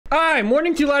Hi,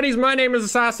 morning to you laddies, my name is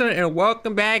Assassin, and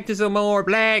welcome back to some more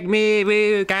Black Myth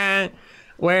Wukong,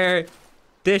 where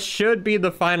this should be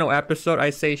the final episode.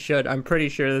 I say should, I'm pretty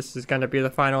sure this is gonna be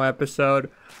the final episode.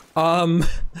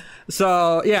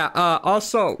 So yeah,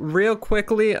 also real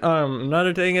quickly,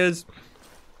 another thing is,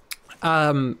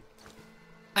 I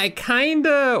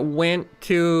kinda went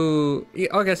to,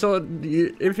 okay, so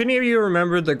if any of you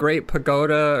remember the Great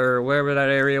Pagoda or wherever that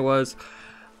area was,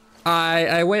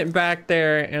 I went back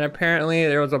there and apparently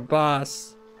there was a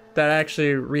boss that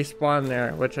actually respawned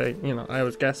there, which I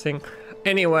was guessing.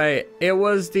 Anyway, it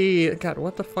was the, God,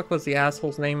 what the fuck was the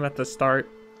asshole's name at the start?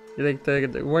 Like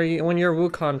when you're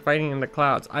Wukong fighting in the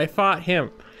clouds. I fought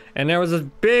him. And there was this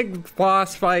big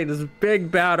boss fight, this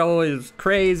big battle, it was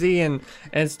crazy and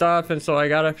stuff, and so I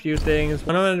got a few things.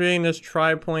 When I was reading this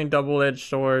tri-point double-edged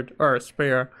sword, or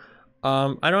spear,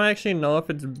 I don't actually know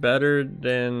if it's better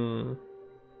than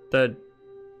the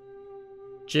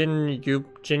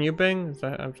Jinyubing? Is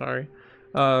that, I'm sorry.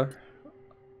 But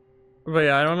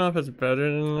yeah, I don't know if it's better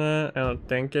than that. I don't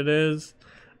think it is.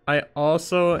 I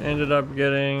also ended up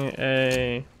getting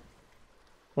a,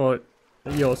 well,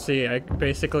 you'll see, I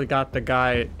basically got the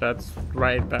guy that's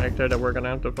right back there that we're gonna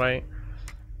have to fight.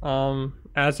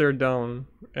 Azerdone,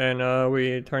 and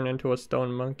we turned into a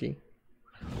stone monkey.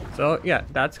 So yeah,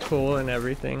 that's cool and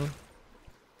everything.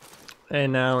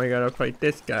 And now we gotta fight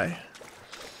this guy.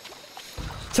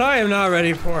 So I am not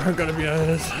ready for, I'm gonna be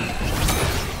honest.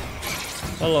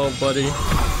 Hello, buddy.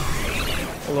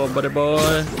 Hello, buddy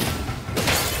boy.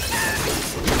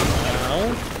 Ow.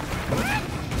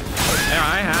 Yeah,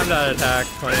 I have that attack.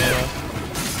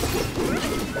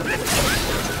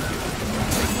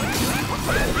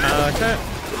 Okay.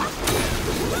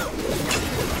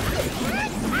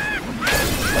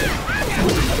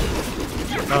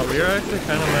 Oh, we're actually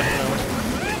kind of messing up.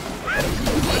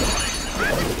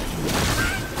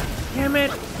 Damn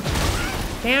it!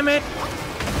 Damn it!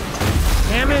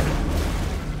 Damn it!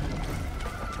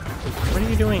 What are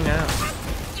you doing now?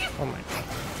 Oh my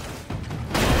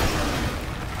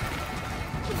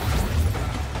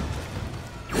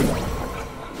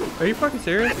god. Are you fucking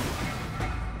serious?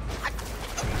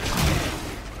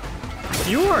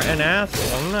 You are an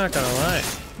asshole, I'm not gonna lie.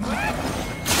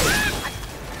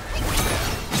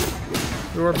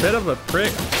 You were a bit of a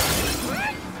prick.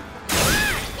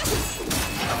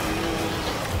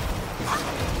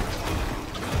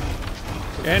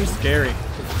 And scary.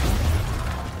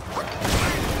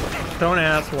 Don't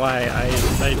ask why, I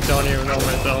don't even know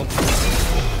myself.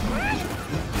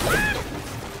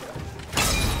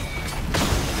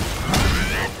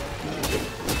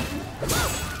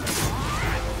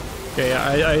 Okay,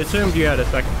 I assumed you had a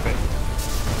second face.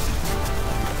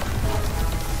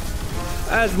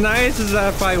 As nice as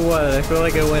that fight was, I feel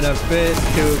like it went a bit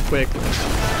too quickly.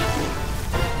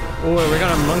 Oh, we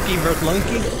got a monkey versus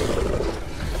monkey?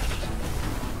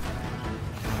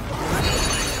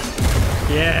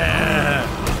 Yeah!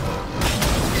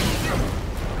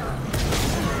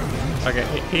 Okay,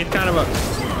 he's kind of a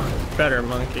better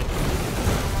monkey.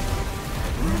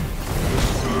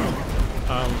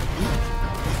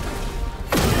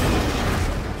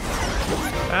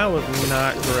 That was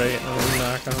not great, I'm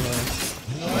not gonna lie.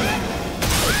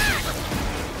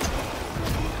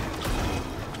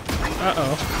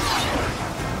 Uh-oh.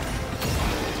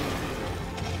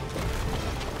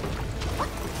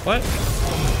 What?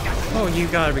 Oh, you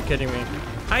gotta be kidding me.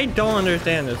 I don't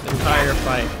understand this entire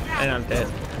fight, and I'm dead.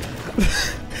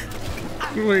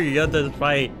 We got this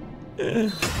fight.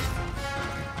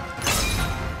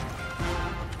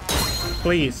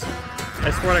 Please.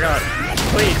 I swear to God.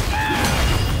 Please.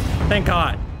 Thank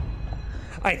God.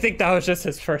 I think that was just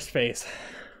his first phase.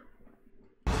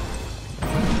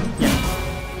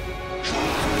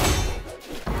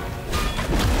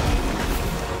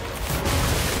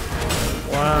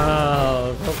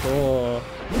 Wow, so cool.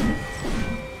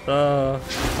 So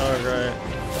great.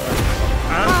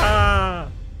 Ah!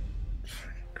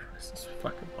 Christ, this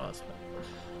fucking boss fight.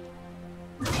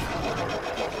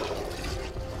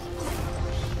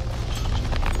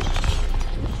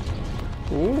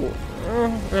 Ooh.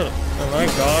 Really? Am I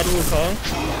God Wukong?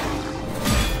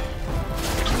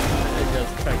 I guess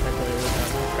technically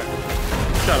Wukong.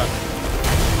 Shut up.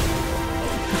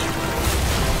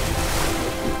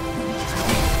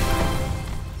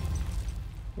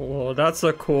 Whoa, that's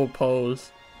a cool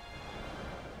pose.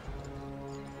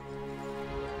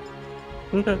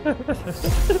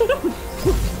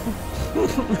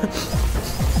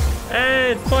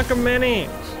 Hey, it's fucking mini.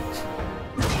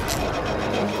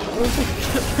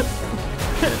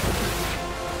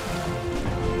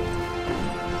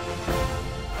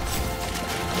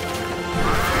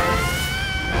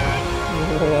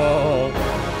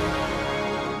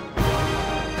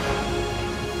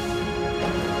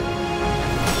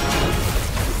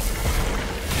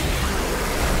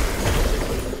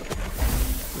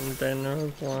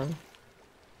 one.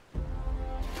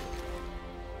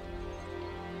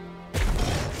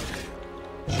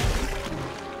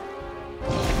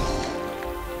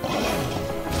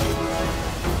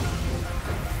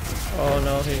 Oh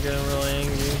no, he's getting really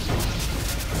angry.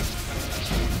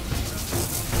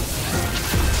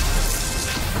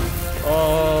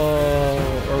 Oh,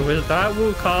 or was that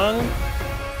Wukong?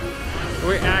 Are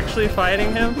we actually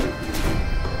fighting him?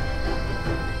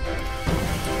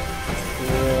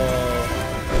 Whoa.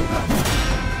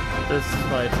 This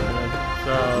fight's good.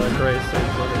 Oh, the great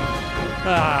save.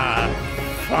 Ah,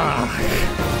 fuck.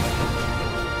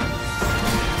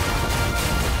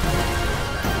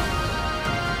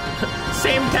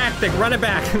 Same tactic, run it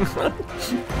back.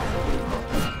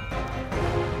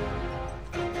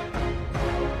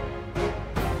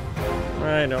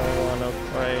 I don't want to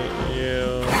fight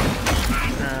you.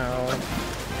 Ow.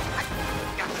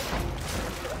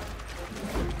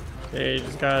 Okay, you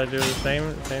just gotta do the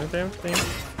same thing.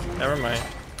 Never mind.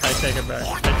 I take it back.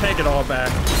 I take it all back.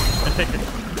 I take it.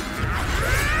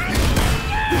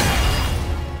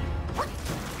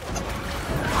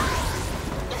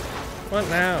 What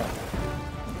now?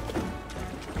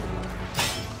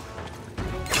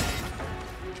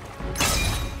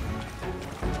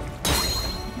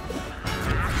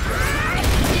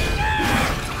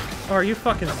 Oh, are you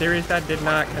fucking serious? That did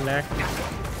not connect.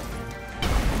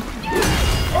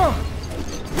 Oh!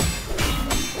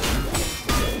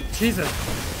 Jesus.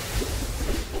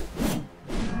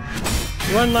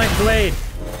 Run like blade.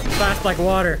 Fast like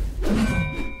water.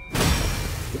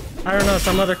 I don't know,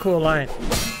 some other cool line.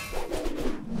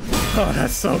 Oh,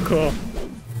 that's so cool.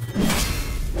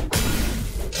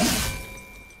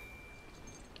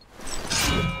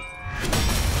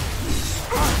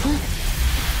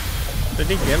 Did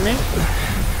he get me?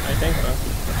 I think so.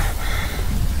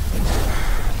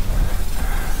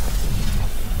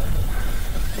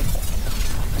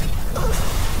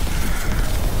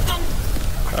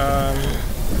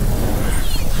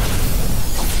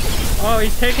 Oh,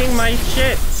 he's taking my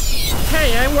shit.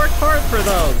 Hey, I worked hard for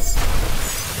those.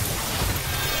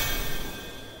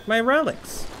 My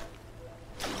relics.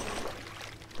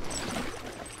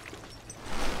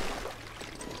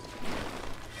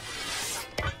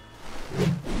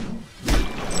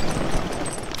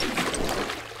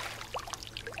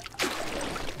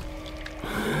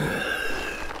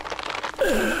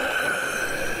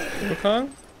 Wukong?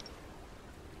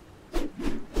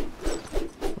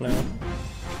 No.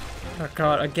 Oh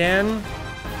god, again?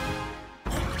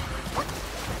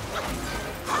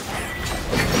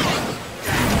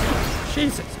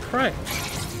 Jesus Christ.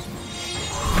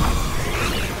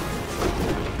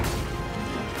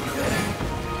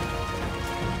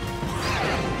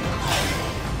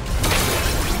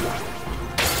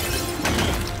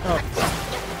 Oh.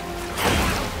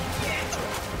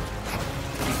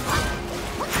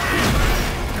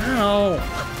 Ow.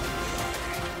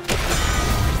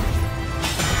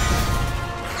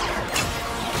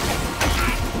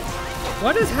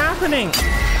 What is happening?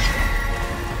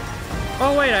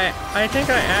 Oh wait, I think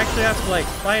I actually have to like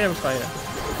fight him.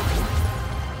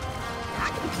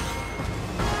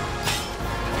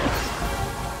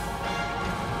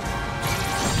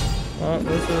 Well,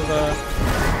 this is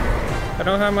I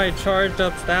don't have my charged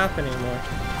up staff anymore.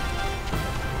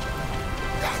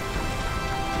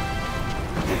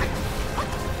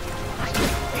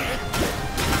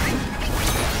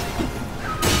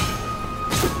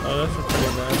 Oh, this is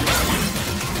pretty bad.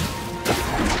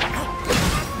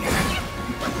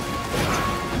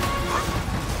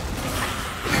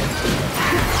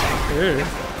 Ew.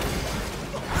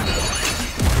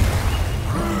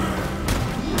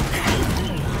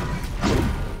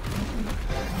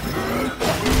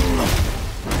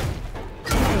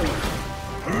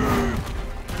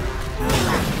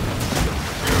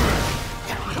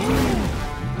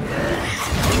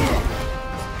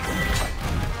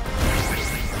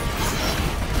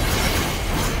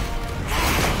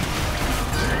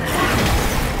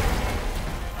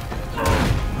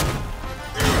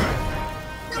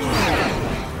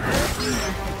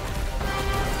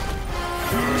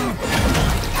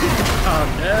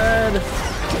 I'm dead.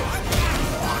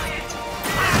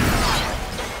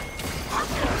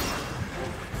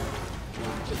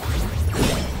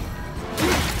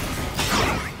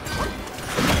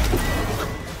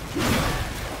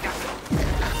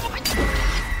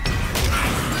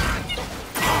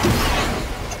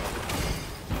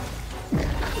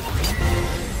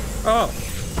 Oh.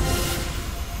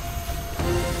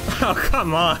 Oh,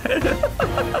 come on.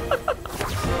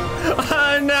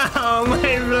 Oh no,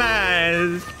 my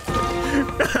blast.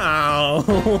 Oh.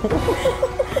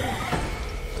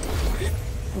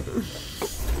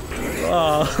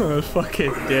 Oh,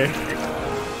 fucking dick.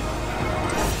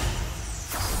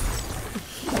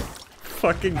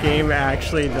 Fucking game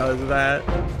actually does that.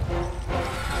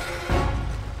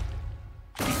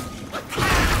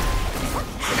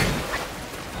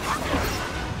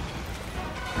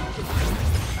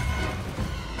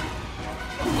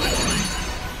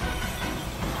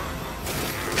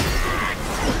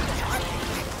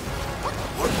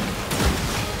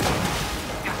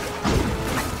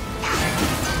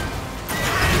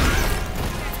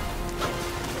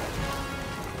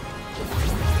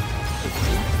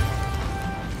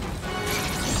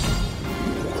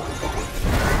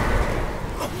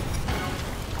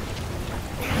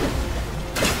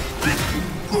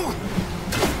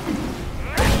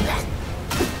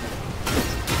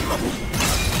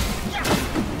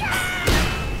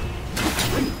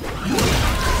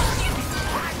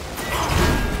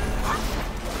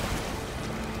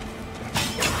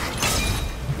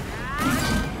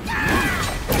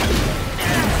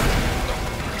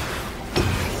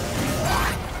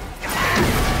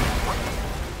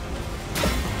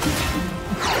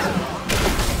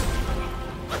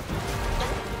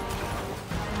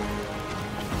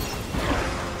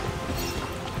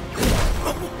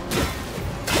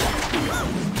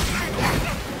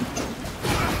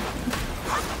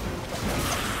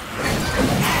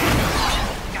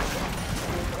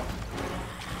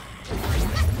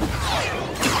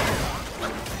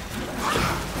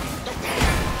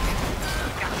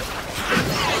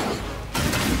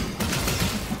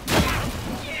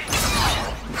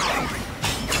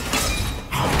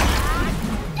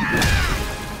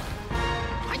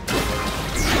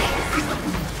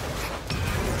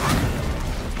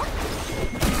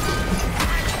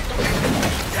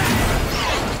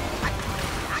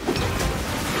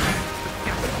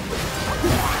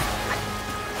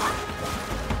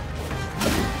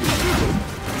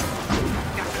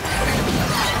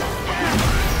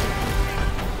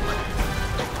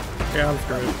 Yeah, I'm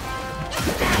screwed.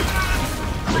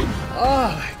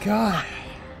 Oh my god.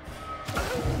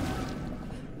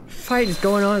 Fight is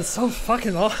going on so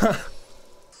fucking long.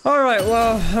 Alright,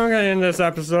 well, I'm gonna end this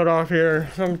episode off here.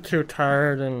 I'm too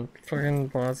tired and fucking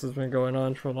boss has been going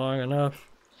on for long enough.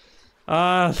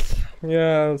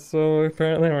 Yeah, so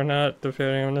apparently we're not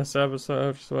defeating him this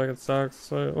episode, so like it sucks.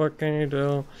 So what can you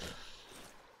do?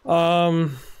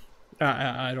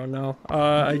 I don't know.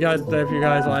 Guys, if you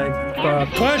guys like,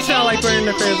 punch that like button in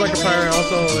the face like a pirate.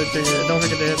 Also, don't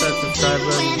forget to hit that subscribe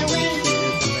button.